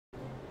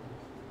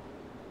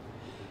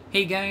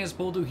Hey guys,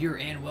 poledoo here,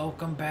 and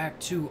welcome back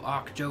to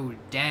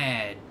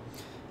Octodad.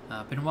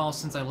 Been a while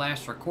since I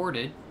last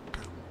recorded.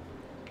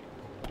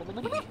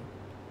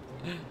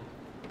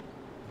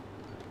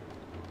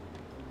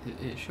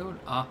 It showed.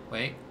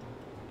 Wait.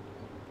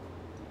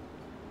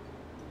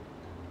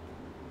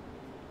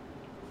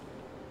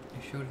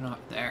 It showed not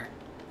there.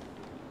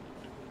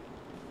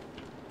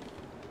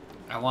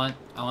 I want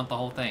the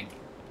whole thing.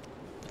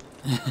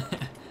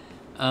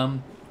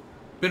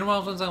 Been a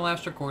while since I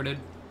last recorded.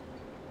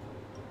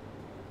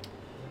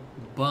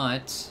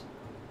 But,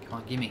 come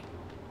on, gimme.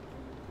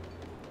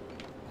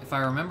 If I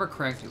remember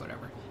correctly,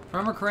 whatever. If I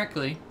remember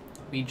correctly,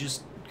 we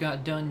just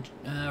got done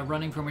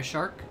running from a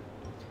shark.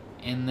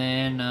 And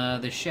then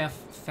the chef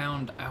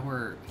found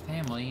our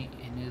family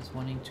and is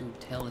wanting to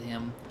tell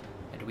him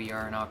that we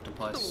are an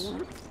octopus.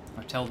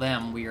 Or tell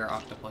them we are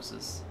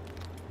octopuses.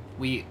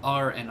 We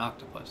are an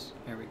octopus.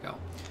 There we go.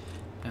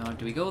 Now,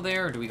 do we go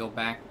there or do we go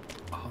back?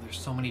 Oh, there's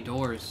so many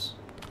doors.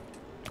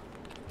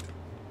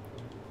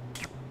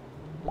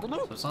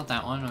 So it's not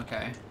that one,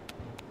 okay.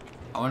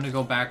 I wanted to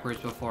go backwards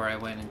before I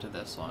went into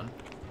this one.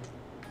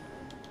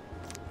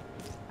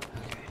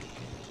 Okay.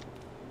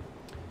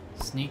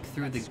 Sneak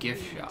through the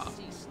gift shop.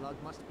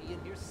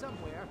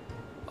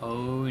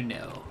 Oh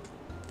no.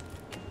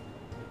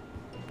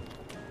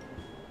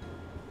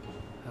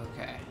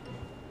 Okay.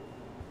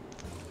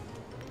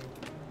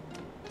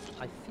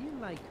 I feel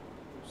like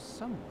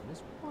someone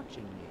is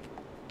watching me.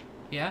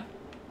 Yeah?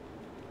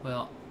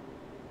 Well...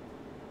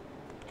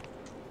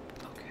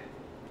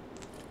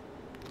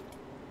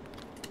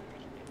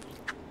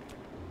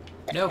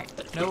 No,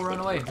 no, run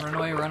away, run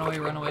away, run away,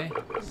 run away.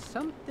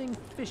 Something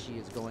fishy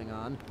is going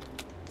on.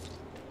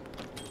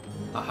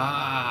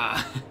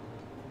 Aha!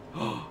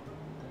 Oh,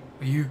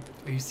 are you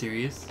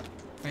serious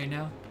right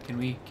now? Can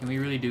we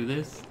really do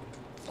this?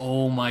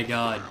 Oh my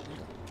god.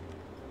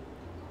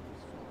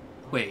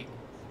 Wait.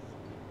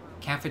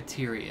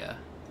 Cafeteria.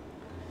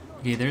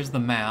 Okay, there's the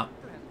map.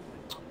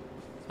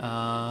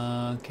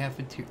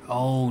 Cafeteria.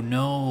 Oh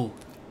no.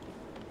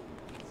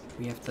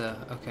 We have to,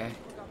 okay.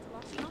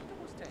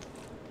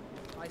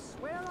 I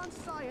swear on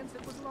science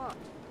it was locked.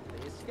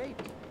 They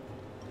escaped.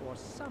 Or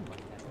someone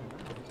let them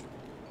out.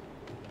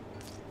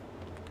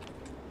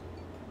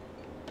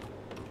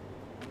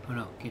 Oh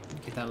no,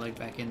 get that leg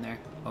back in there.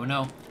 Oh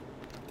no.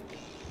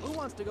 Who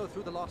wants to go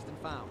through the lost and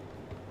found?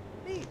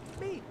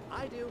 Me,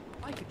 I do.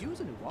 I could use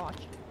a new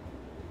watch.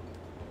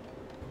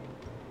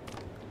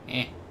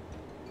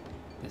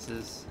 This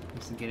is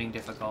getting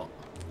difficult.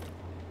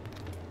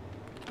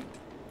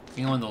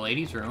 You go in the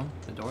ladies' room.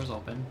 The door's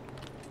open.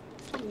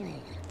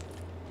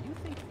 Do you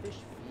think fish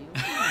feel?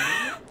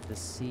 The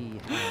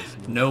sea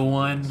has no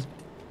one.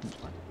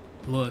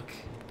 Look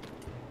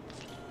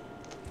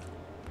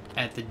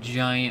at the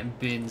giant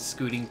bin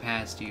scooting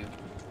past you.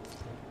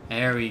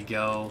 There we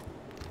go.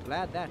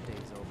 Glad that day's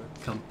over.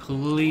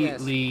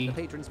 Completely. Yes,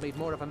 the patrons made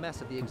more of a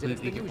mess of the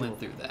exhibits than usual. Went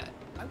through that.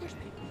 I wish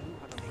people knew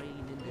how to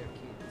rein in their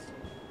kids.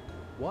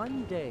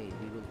 One day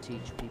we will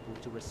teach people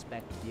to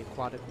respect the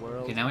aquatic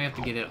world. Okay, now we have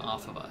to get it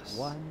off of us.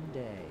 One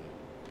day.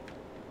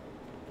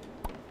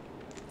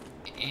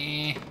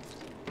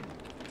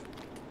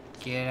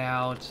 Get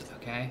out.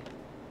 Okay.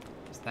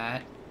 Is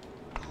that?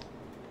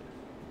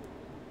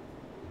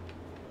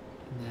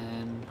 And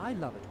then... I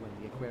love it when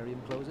the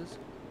aquarium closes.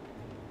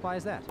 Why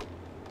is that?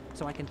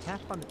 So I can tap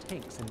on the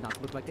tanks and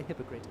not look like a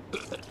hypocrite.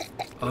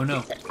 Oh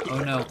no. Oh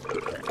no.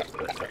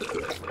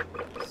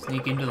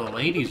 Sneak into the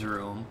ladies'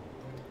 room?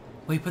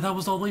 Wait, but that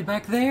was all the way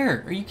back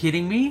there! Are you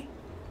kidding me?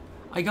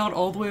 I got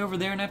all the way over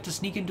there and I have to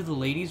sneak into the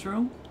ladies'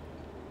 room?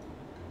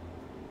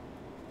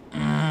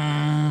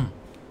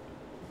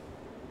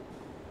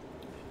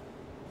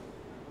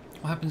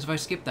 What happens if I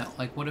skip that?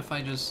 Like, what if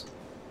I just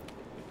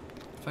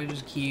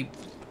keep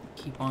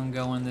on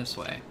going this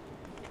way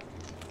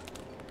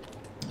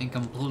and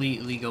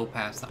completely go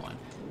past that one?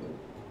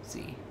 Let's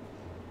see.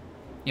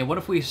 Yeah, what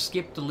if we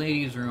skip the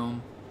ladies'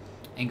 room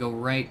and go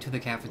right to the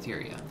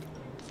cafeteria?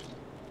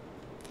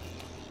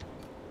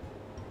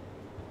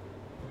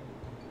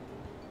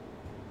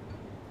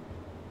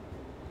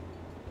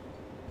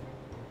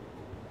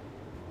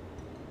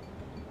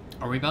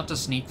 Are we about to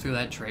sneak through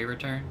that tray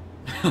return?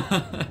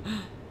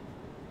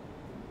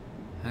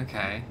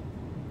 Okay.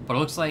 But it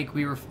looks like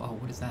we were... Oh,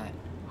 what is that?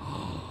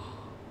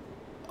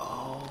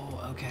 Oh,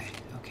 okay,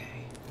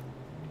 okay.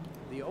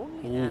 The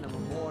only animal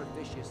more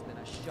vicious than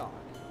a shark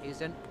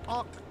is an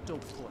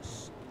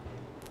octopus.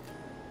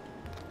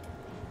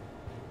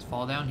 Let's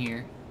fall down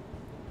here.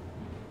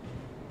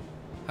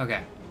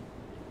 Okay.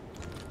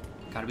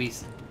 Gotta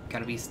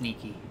be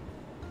sneaky.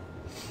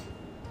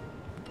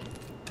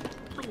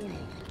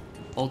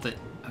 Bolt it.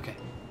 Okay.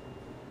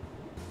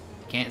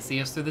 Can't see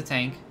us through the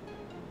tank.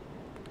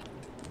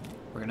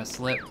 We're gonna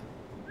slip.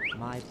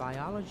 My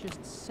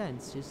biologist's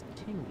sense is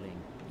tingling.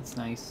 It's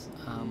nice.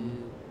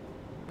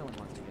 No one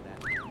wants to hear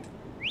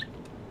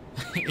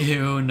that.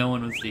 Ew, no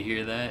one wants to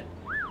hear that.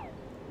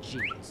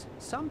 Jeez,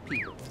 some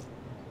people.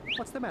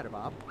 What's the matter,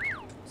 Bob?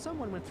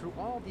 Someone went through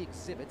all the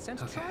exhibits and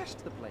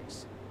trashed the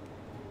place.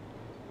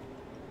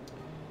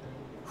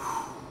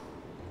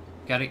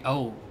 Gotta...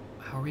 Oh,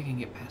 how are we gonna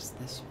get past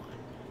this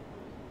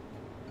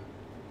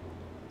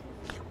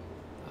one?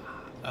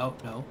 Oh,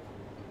 no.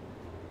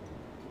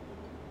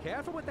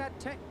 Careful with that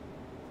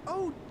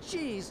Oh,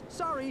 jeez.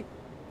 Sorry.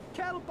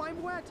 Kelp,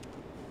 I'm wet.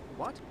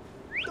 What?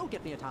 Go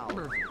get me a towel.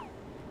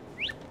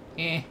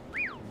 Eh.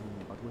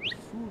 But will the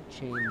food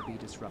chain be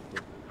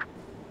disrupted?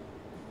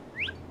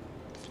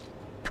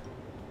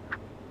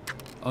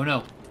 Oh,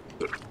 no.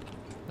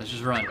 Let's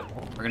just run.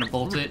 We're gonna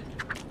bolt it.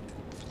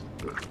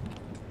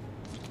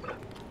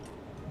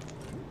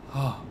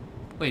 Oh,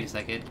 wait a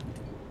second.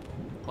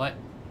 What?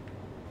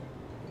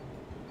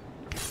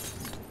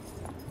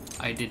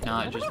 I did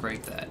not just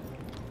break that.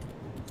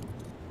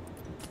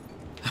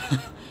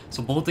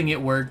 So bolting it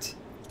worked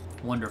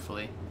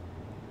wonderfully.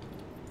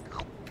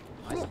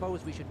 I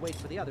suppose we should wait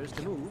for the others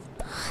to move.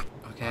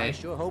 Okay. I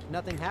sure hope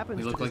nothing happens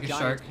We look to this like a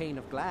giant shark. pane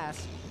of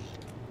glass.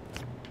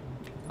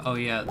 Oh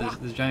yeah,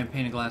 this giant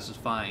pane of glass is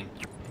fine.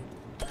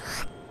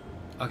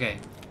 Okay,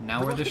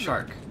 now we're the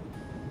shark.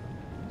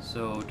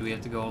 So do we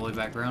have to go all the way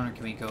back around, or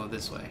can we go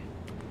this way?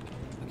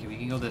 Okay, we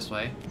can go this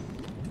way.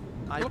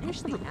 I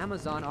wish the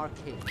Amazon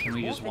arcade Can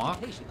we had just more walk?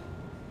 education.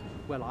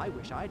 Well, I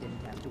wish I didn't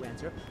have to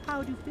answer,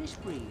 how do fish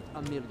breathe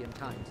a million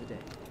times a day?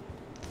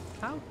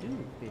 How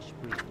do fish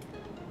breathe?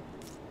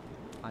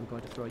 I'm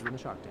going to throw you in the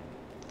shark tank.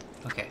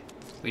 Okay,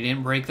 we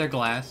didn't break their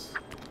glass.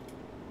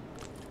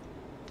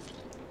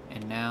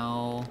 And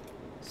now,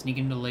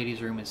 sneaking into the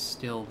ladies' room is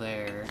still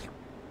there.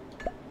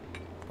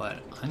 But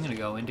I'm gonna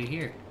go into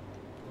here.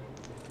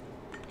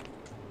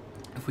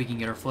 If we can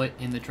get our foot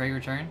in the tray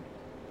return.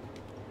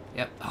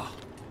 Yep. Oh.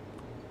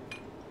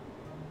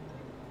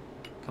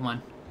 Come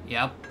on.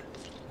 Yep.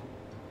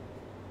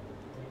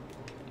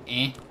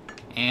 And.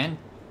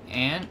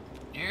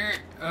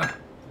 Ugh.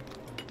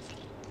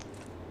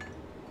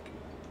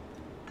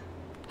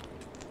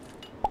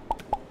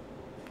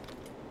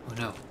 Oh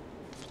no.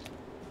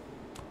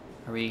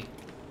 Are we...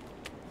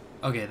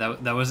 Okay,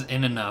 that was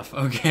in enough.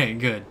 Okay,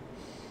 good.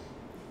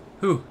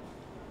 Whew.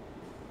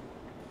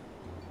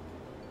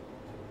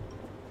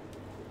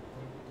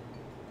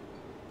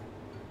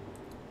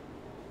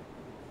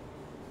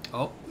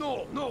 Oh.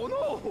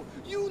 No!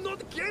 You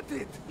not get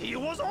it! He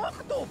was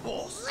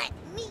octopus! Let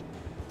me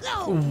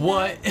go!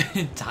 What?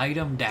 Tied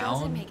him down?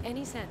 Doesn't make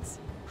any sense.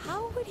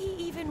 How would he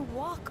even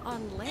walk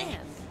on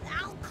land?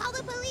 I'll call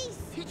the police!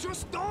 He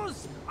just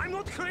does! I'm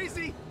not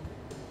crazy!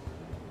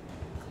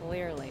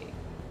 Clearly.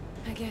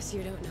 I guess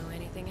you don't know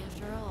anything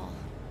after all.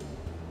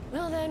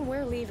 Well then,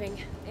 we're leaving.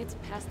 It's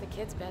past the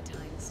kids'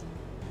 bedtimes.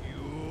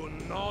 You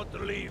not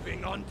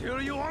leaving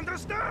until you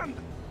understand!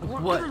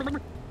 What?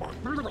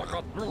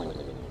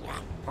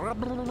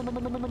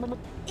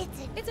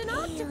 It's an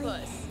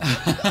octopus!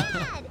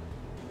 Dad!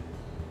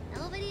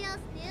 Nobody else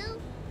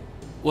knew?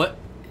 What?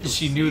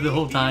 She knew the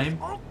whole time?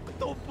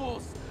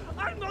 Octopus!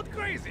 I'm not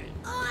crazy!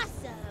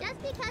 Awesome!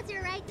 Just because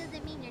you're right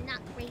doesn't mean you're not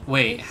crazy.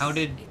 Wait, This how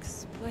did...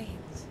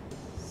 explains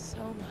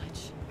so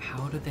much.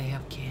 How did they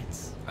have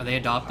kids? Are they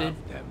adopted?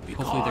 Have them be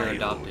Hopefully they're tied,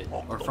 adopted.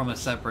 Or from a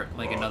separate,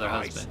 like another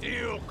I husband.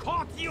 still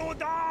cut you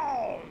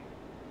down!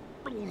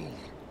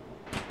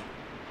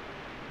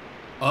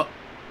 Oh.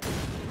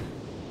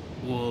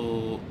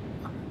 Whoa.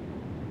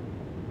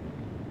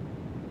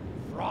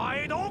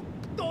 Fried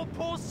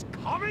octopus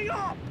coming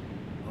up!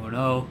 Oh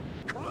no.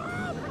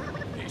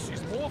 This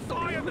is more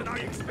fire than I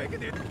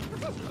expected!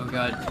 Oh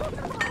god.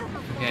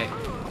 Okay.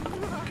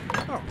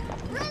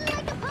 Run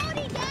like a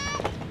pony,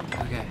 Dad!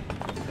 Okay.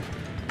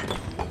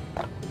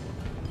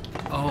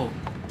 Oh.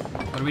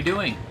 What are we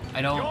doing?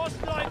 I don't...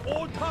 Just like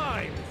old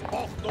times,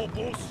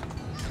 octopus!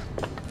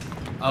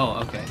 Oh,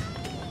 okay.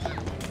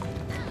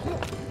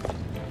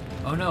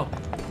 Oh no.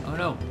 Oh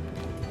no.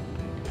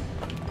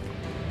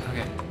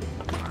 Okay.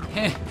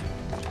 Heh.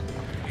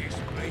 This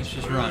place Let's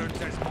just run.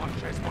 burns as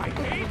much as my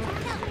hate.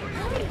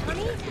 Hurry,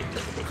 honey!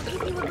 I'll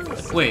give you a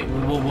boost. Wait,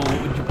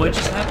 what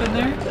just happened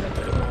there?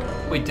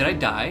 Wait, did I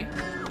die?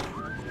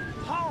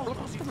 How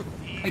does it feel?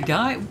 I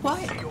died? What?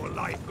 See your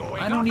life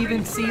going I don't up even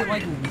in see,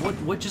 like, flames.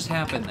 what just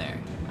happened there?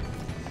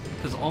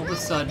 Because all of a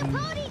sudden,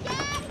 Pony,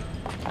 Dad!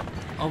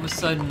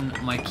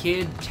 my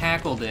kid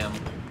tackled him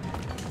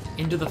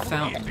into the If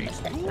fountain. it's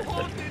too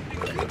hot in the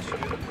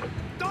kitchen,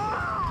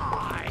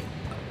 die!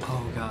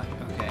 Oh god,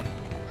 okay.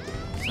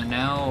 So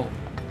now,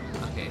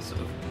 okay, so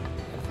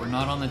if we're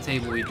not on the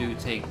table, we do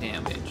take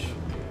damage.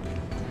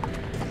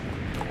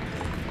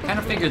 Kind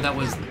of figured that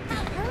was...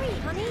 Hurry,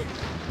 honey!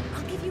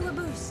 I'll give you a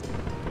boost.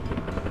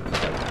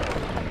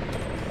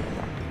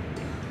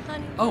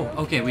 Honey, Oh, we're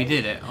okay, we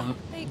did it.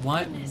 Thank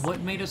What goodness.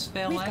 what made us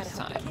fail We've last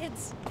gotta help time? the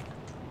kids.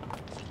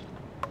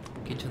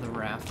 Get to the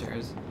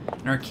rafters.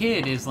 And our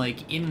kid is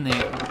like in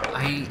there.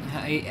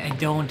 I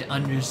don't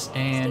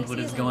understand what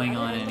Stacy is on going the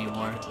on other end of the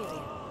anymore.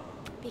 cafeteria.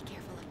 Be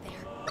careful up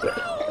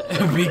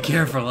there. Be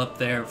careful up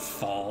there,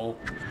 fall.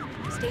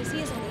 Stacy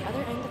is on the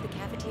other end of the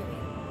cafeteria.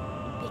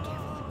 Be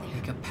careful up there.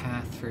 Make a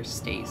path for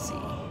Stacy.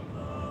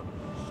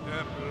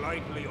 Step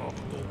lightly,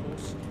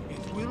 octopus.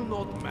 It will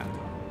not matter.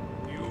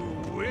 You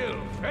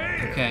will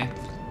fail! Okay.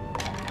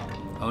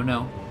 Oh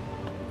no.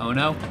 Oh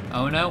no.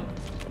 Oh no.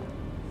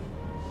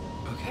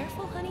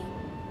 Careful, honey.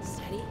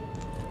 Steady.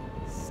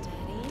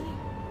 Steady.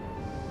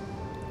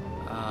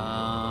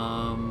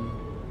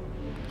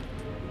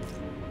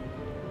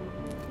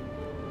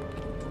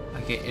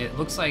 Okay, it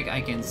looks like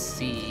I can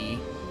see.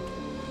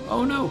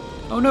 Oh no!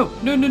 Oh no!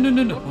 No! No! No!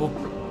 No! No!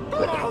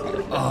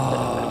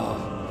 Oh.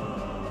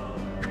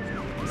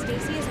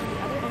 Stacy is on the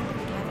other end of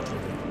the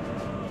cafeteria.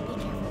 Be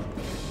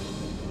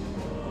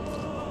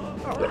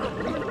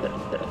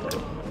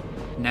careful.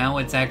 Now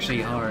it's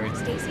actually hard.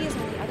 Stacy is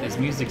on the other This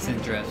end music's of the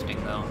cafeteria.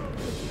 interesting though.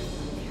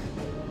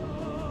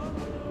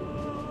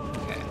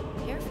 Okay,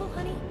 Careful,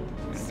 honey.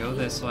 I'm gonna go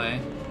this way.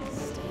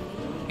 Steady.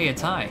 Hey,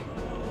 it's high.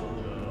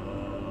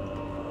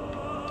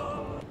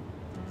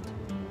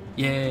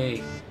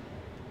 Yay!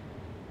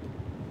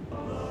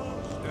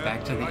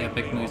 Back to the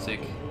epic music.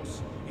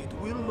 It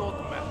will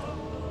not matter.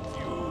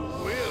 You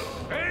will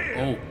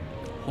fail.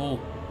 Oh,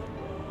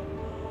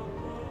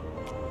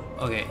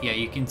 oh. Okay, yeah,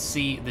 you can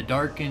see the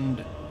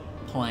darkened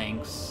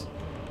planks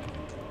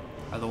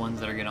are the ones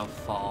that are gonna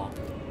fall.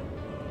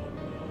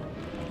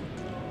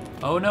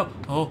 Oh no!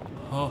 Oh,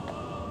 oh.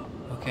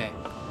 Okay.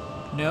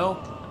 No.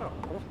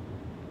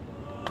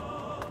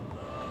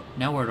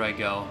 Now where do I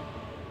go?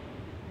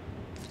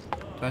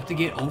 Do I have to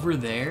get over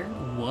there?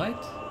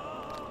 What?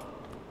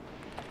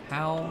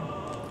 How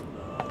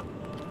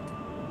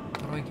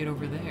do I get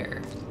over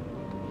there?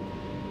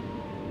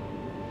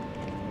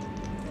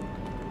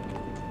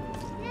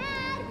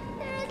 Dad,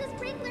 there is a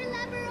sprinkler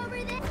lever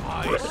over there.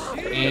 I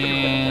see.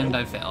 And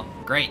I fell.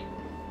 Great.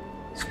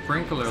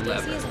 Sprinkler Stacy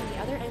lever. is on the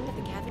other end of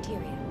the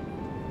cafeteria.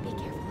 Be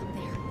careful up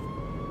there.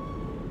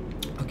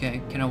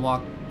 Okay, can I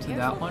walk to Careful,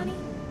 that one?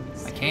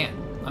 honey. I can.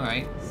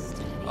 Alright.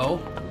 Steady. Oh.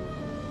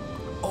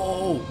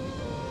 Oh.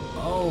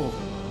 Oh.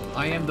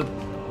 I am the...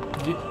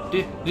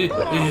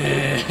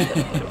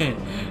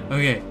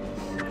 Okay.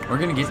 We're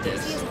gonna get Stacy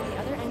is this. on the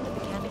other end of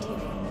the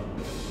cafeteria.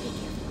 Be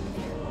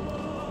careful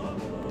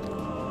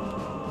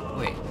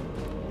up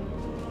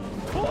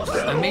there.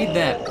 Wait. I made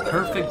that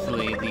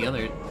perfectly the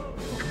other...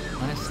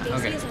 last time. Stacy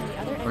Okay. is on the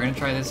other end. We're gonna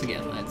try this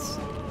again. Let's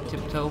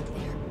tiptoe.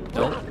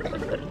 Nope.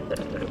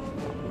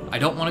 I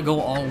don't want to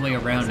go all the way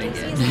around Stacy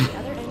again. is on the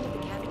other end of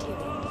the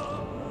cafeteria.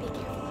 Be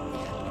careful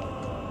up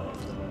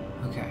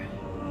there. Okay.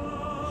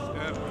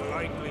 Step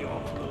lightly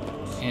off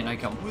those. And I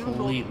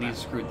completely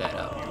screwed that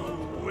up. You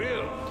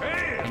will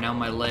fail. And now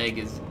my leg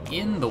is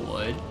in the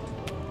wood.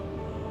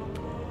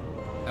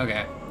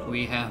 Okay.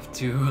 We have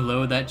to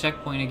load that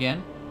checkpoint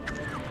again.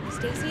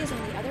 Stacy is on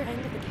the other end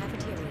of the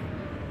cafeteria.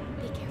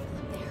 Be careful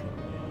up there.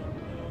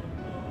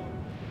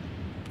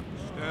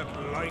 Step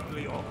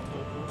lightly off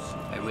those.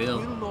 I It will.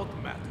 will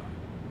not matter.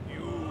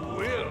 You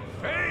will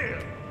fail.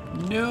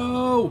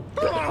 No!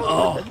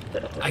 Oh,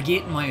 I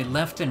get my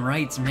left and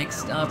rights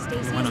mixed up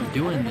when I'm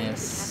doing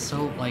this.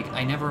 So, like,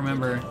 I never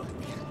remember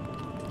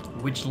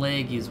which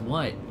leg is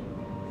what.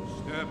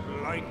 Step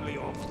lightly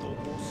off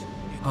those.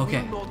 It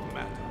Okay. will not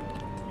matter.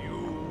 You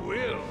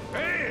will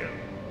fail.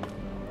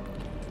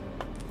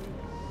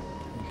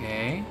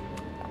 Okay.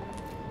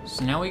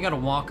 So now we gotta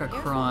walk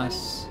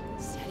across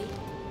Steady.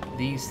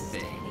 these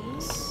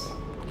things.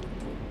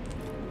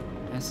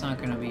 That's not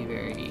gonna be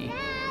very...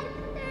 Dad,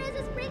 there is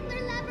a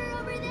sprinkler lever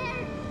over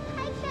there.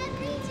 I can't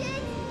reach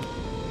it.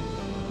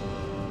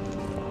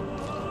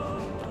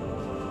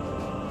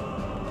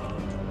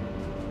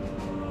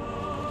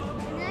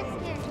 I'm not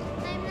scared.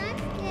 I'm not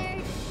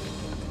scared.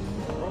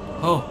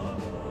 Oh!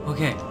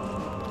 Okay.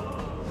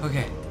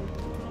 Okay.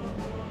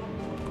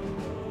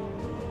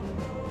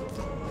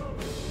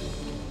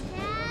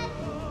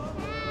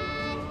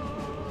 Dad,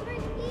 over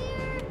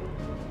here.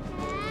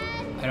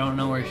 Dad. I don't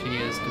know where she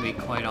is, to be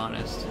quite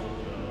honest.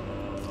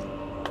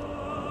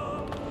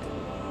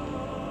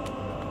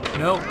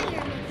 Nope.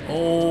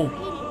 Oh.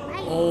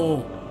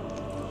 Oh.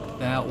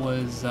 That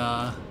was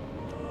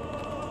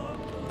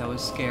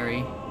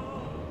scary.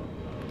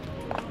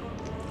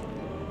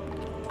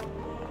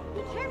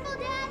 Be careful,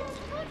 Dad.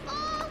 Don't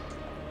fall.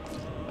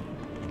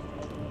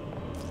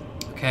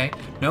 Okay.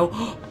 No.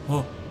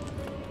 Oh.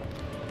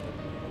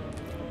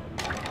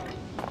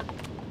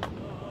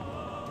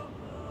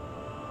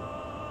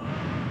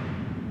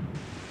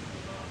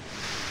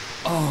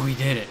 Oh, we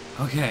did it.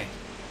 Okay.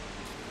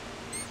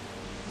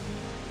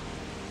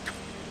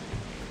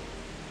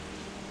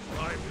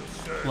 I will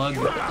serve Plug.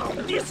 you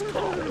out.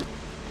 Disco.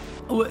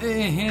 Oh,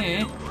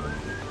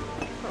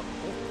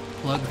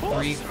 Plug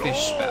 3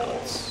 fish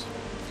spouts.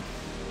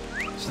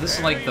 So this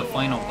is like the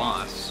final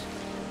boss.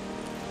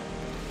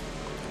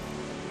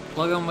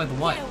 Plug them with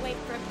what? Get away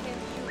from him,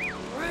 you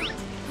brute!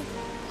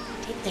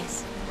 Take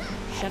this.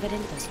 Shove it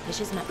into those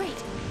fish's mouth.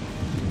 Great.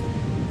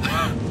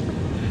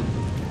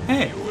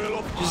 Hey, You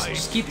will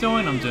just keep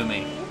throwing them to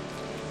me.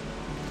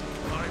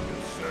 I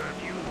will serve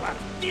you at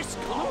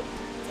disco.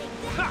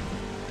 Ha!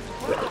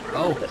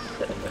 Oh.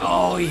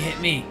 Oh, he hit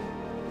me.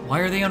 Why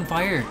are they on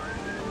fire?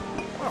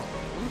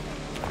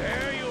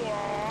 There you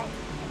are.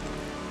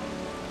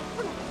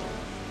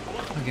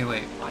 Okay,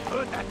 wait. I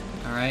heard that.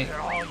 Alright.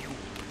 Where are you?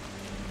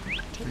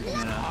 We're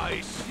gonna...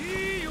 I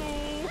see you.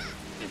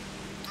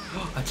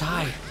 A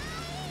tie.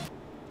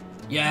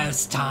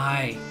 Yes,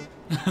 tie.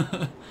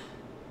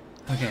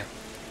 Okay.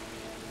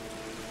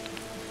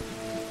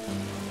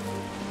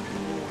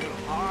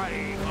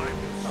 I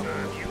will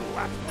serve you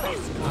at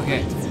this.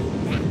 Okay.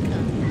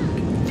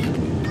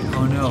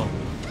 Oh no.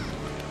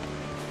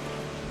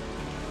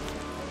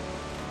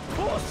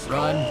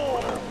 Run.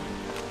 You're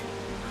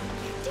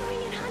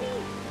doing it, honey.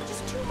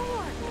 Just 2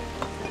 more.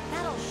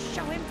 That'll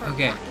show him for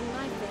Okay. blocking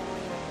my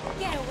family.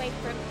 Get away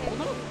from him,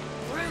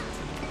 brute.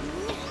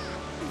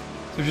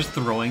 They're just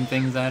throwing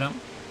things at him.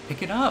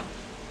 Pick it up.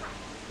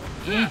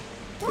 Eh.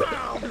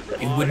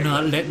 It would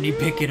not let me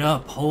pick it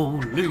up.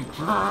 Holy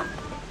crap.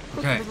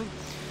 Okay.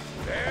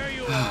 There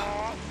you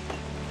are.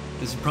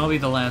 This is probably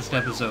the last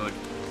episode.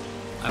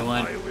 I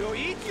want. I will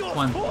eat your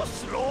One.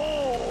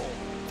 coleslaw.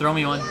 Throw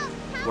me one.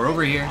 We're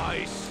over here.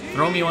 I see.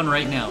 Throw me one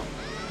right now.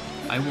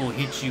 I will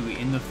hit you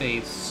in the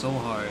face so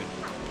hard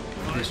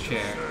with this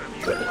chair.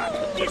 Serve you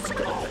at this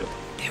call.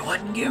 They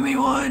wouldn't give me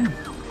one.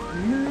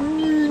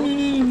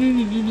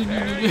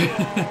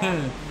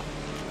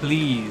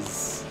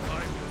 Please. I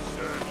will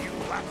serve you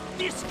at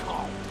this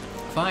call.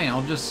 Fine,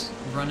 I'll just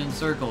run in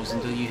circles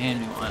until you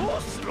hand me one.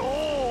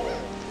 Coleslaw.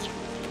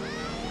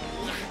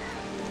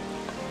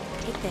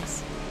 Take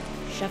this.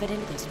 Shove it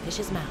into those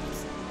fish's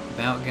mouths.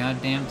 About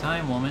goddamn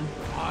time, woman.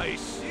 I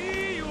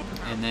see you.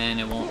 And then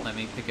it won't let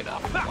me pick it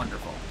up.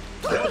 Wonderful.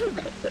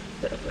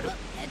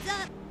 Heads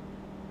up.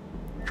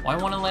 Why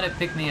won't it let it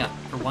pick me up?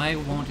 Or why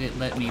won't it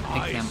let me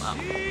pick them up?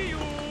 See you.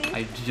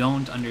 I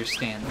don't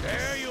understand There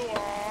this. you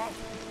are.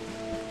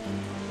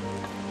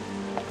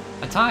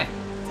 A tie.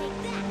 Take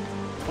that.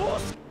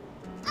 Coleslaw.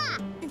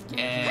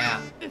 Yeah.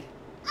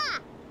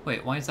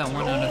 Wait, why is that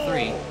 1 out of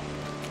 3? I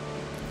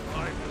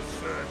will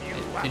serve you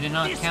at Did it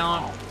not this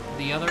count call.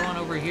 the other one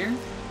over here?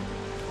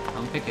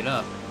 I'll pick it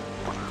up.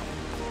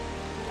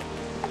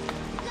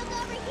 Look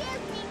over here,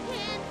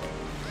 Pecan.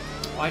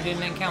 Why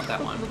didn't it count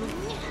that one?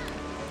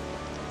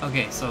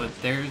 Okay, so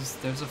there's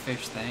a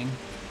fish thing.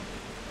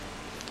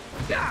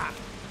 Yeah.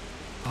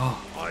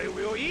 Oh, I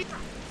will eat.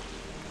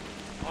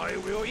 I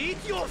will eat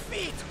your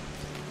feet.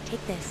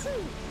 Take this.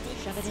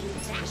 Shove it into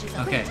those fish's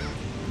okay.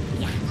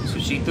 So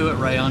she threw it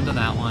right onto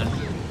that one.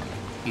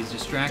 He's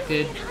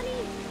distracted.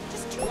 Honey,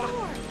 just 2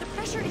 more. The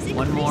pressure is increasing.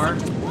 One more.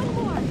 Just 1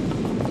 more.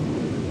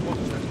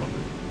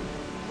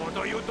 What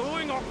are you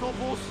doing,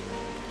 octopus?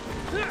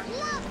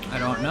 I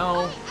don't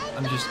know.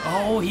 I'm just.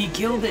 Oh, he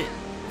killed it.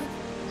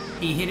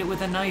 He hit it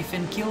with a knife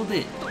and killed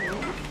it.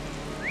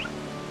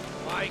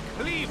 My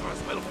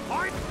cleavers will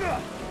fight.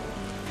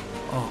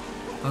 Oh,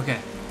 okay.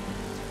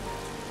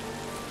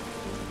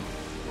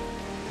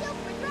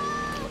 Super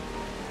throw.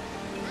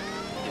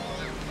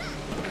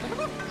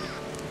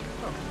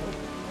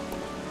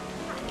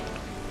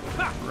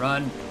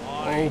 Run.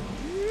 Oh,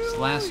 it's the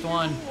last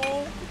one.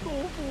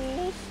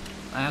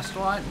 Last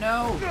one.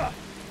 No.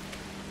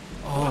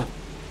 Oh,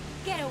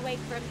 Get away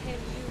from him,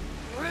 you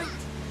brute.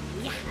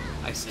 Yeah.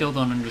 I still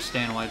don't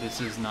understand why this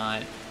is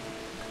not.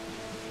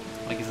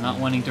 Like, it's not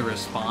wanting to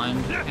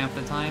respond half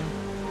the time.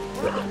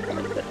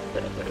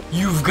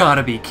 You've got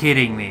to be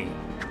kidding me.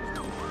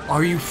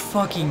 Are you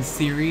fucking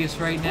serious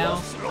right now?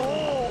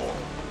 Slow.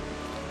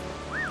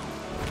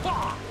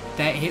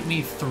 That hit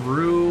me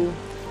through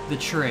the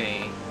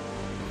tray.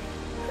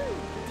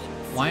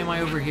 Why am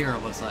I over here all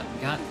of a sudden?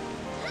 God.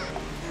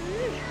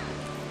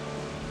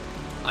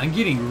 I'm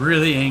getting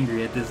really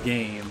angry at this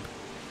game.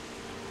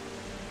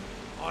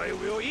 I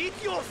will eat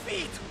your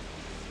feet.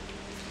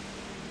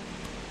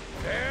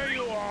 There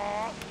you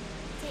are.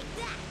 Take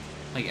that.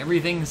 Like,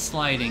 everything's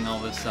sliding all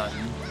of a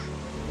sudden.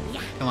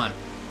 Come on.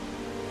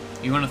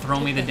 You want to throw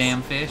me the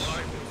damn fish?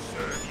 I will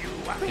serve you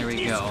at There we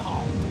this go.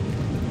 call.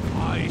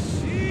 I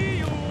see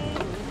you.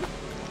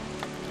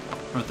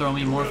 Want to throw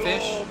me more Will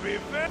fish? all be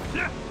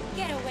better.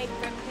 Get away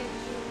from him,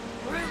 you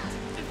brute.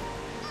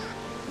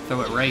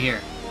 Throw it right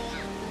here.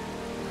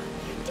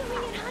 You're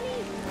doing it,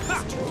 honey.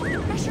 Just 2 more. The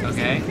pressure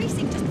Okay. is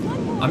increasing. Just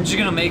 1 more. I'm just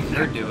gonna make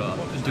her do all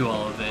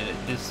of it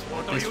at this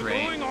What are you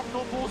rate. doing,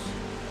 octopus?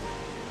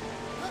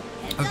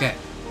 Heads Okay.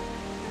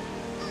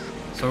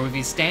 So if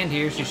you stand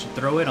here, she should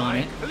throw it on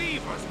it. My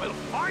cleavers will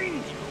find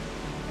you.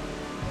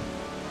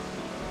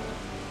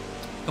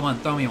 Come on,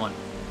 throw me one.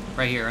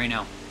 Right here, right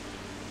now.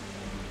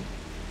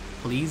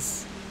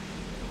 Please?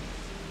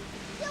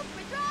 Super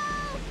throw.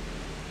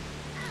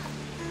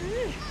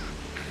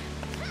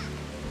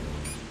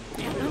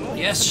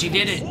 Yes, she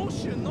did it!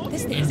 Ocean, not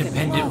This thing's gonna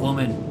Independent blow.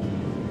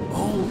 woman.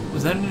 Oh,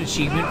 was that an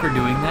achievement for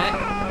doing that?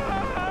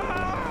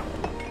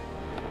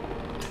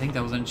 I think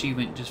that was an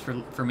achievement just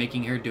for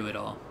making her do it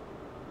all.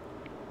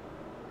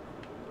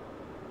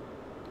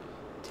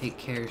 Take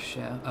care,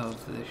 chef,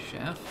 of the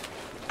chef.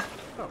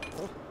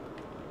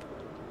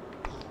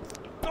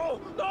 No,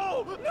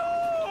 no,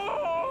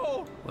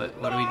 no!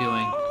 What are we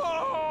doing?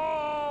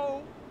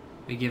 No!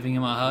 We giving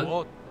him a hug?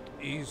 What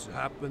is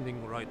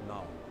happening right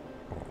now?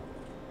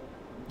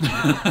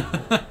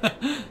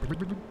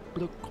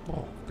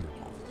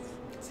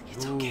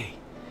 It's okay.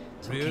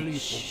 It's okay. Really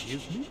Shh,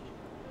 forgive shh, me?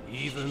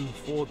 Even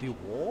for the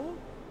war?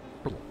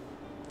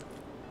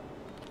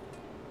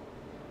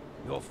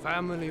 Your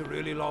family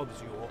really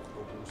loves you,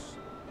 Octopus.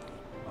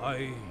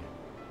 I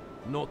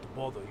not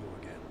bother you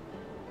again.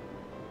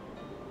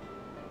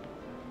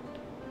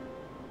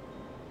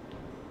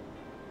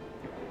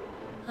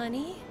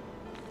 Honey?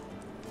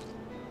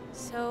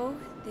 So,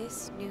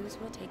 this news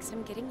will take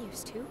some getting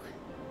used to.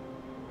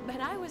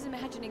 But I was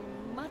imagining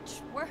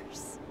much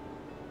worse.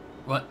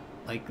 What?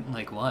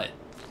 Like what?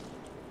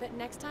 But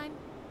next time,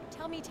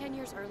 tell me 10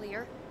 years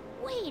earlier.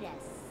 Wait a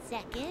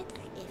second.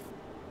 If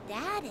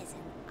that is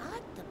an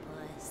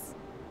octopus,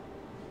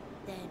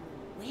 then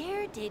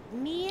where did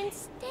me and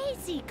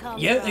Stacy come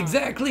from? Yeah,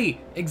 exactly!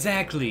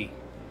 Exactly!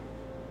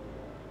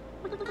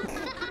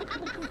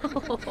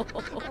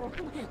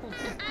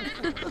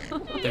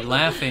 They're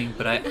laughing,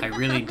 but I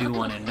really do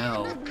want to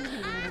know.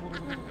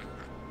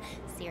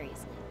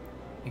 Seriously.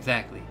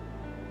 Exactly.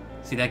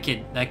 See, that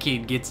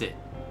kid gets it.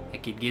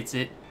 That kid gets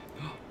it.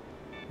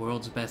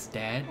 World's best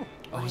dad?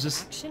 Oh, is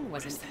this... Action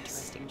was an what is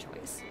this? interesting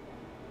choice.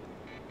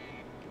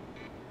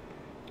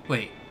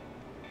 Wait.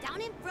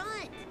 Down in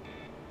front.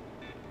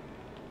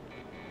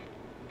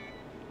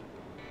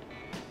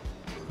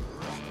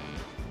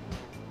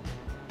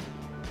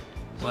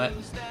 What?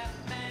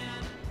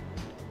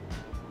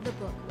 The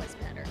book was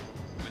better.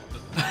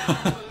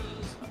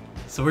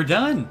 So we're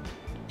done.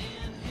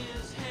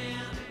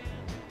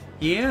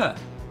 Yeah.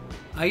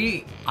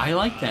 I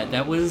like that.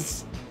 That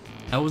was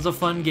a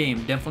fun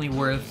game. Definitely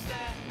worth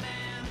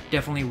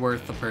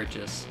the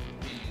purchase.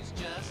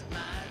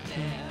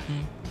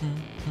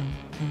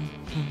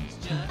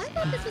 I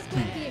thought this was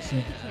going to be a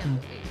shaky cam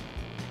movie.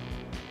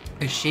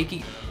 A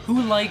shaky...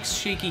 Who likes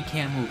shaky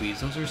cam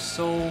movies? Those are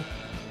so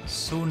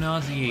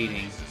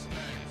nauseating.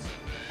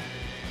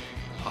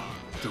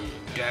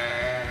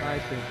 Octodad. I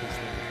think this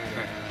thing is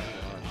really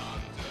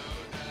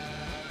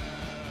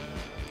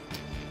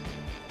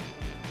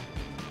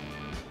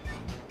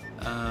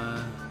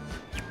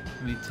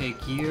Let me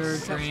take your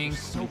drink,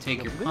 let me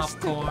take your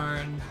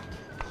popcorn,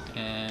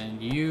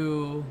 and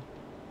you,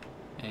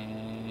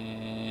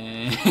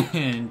 and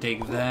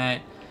take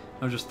that.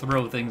 I'll just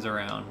throw things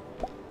around.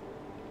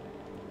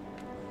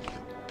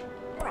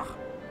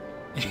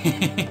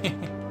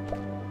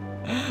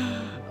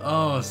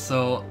 Oh,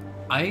 so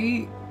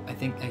I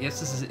guess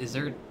this is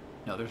there?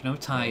 No, there's no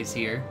ties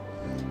here.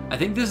 I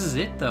think this is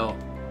it though.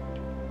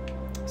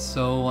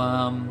 So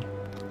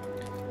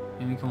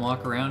maybe we can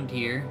walk around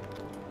here.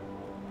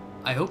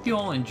 I hope you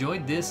all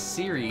enjoyed this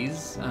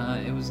series.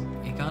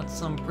 It got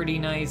some pretty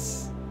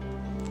nice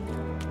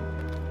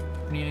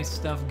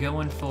stuff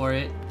going for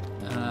it.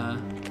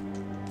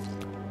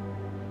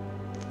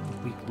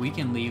 We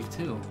can leave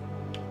too.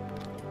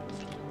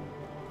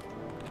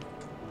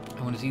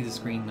 I want to see the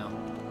screen though.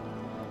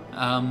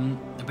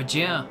 But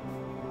yeah.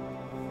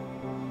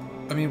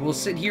 I mean, we'll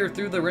sit here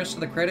through the rest of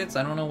the credits.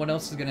 I don't know what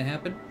else is gonna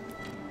happen.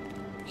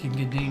 You can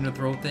continue to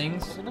throw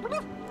things.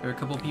 There are a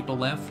couple people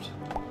left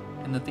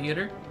in the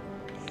theater.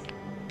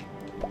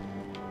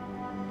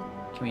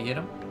 Can we hit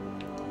him?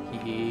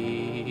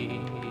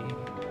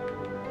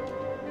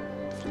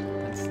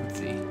 Let's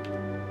see.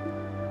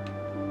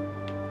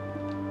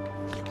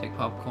 Take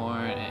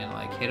popcorn and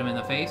like hit him in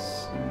the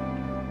face.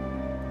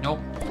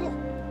 Nope.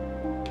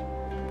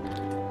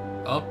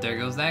 Oh, there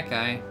goes that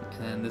guy.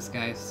 And then this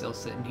guy's still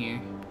sitting here.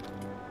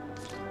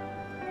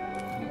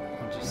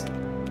 I'll just...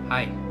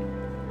 Hi.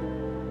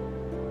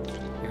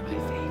 You're my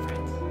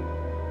favorite.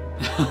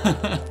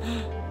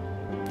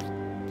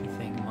 Do you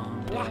think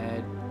Mom,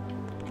 Dad?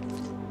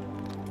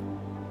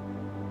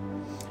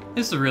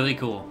 This is really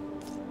cool.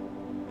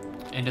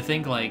 And to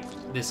think, like,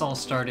 this all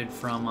started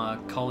from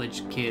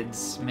college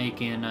kids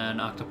making an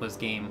octopus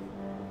game.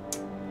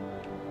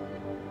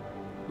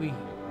 Wee.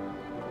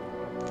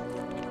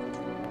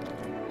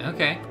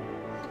 Okay.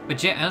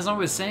 But yeah, as I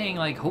was saying,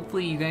 like,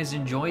 hopefully you guys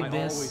enjoyed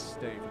this. always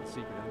stay for the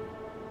secret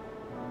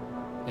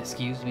ending.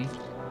 Excuse me?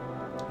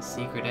 The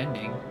secret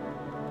ending?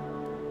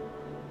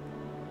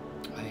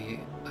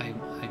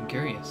 I'm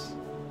curious.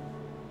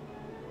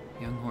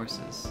 Young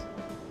horses.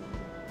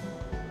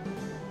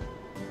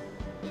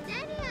 Is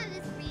any of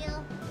this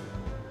real?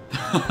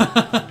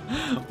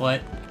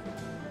 What?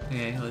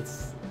 Okay,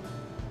 let's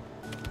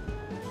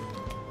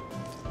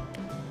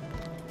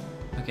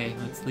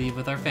leave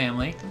with our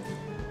family.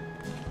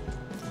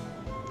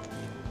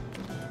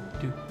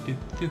 Do.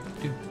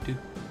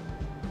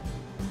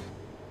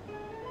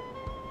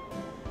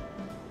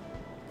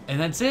 And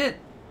that's it.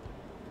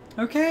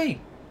 Okay.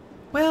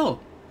 Well,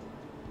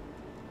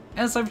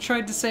 as I've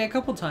tried to say a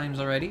couple times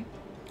already,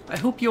 I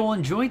hope you all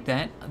enjoyed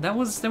that. That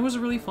was a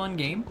really fun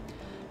game.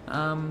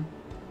 But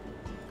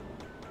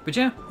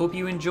yeah, hope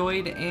you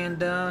enjoyed,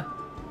 and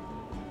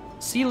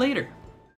see you later.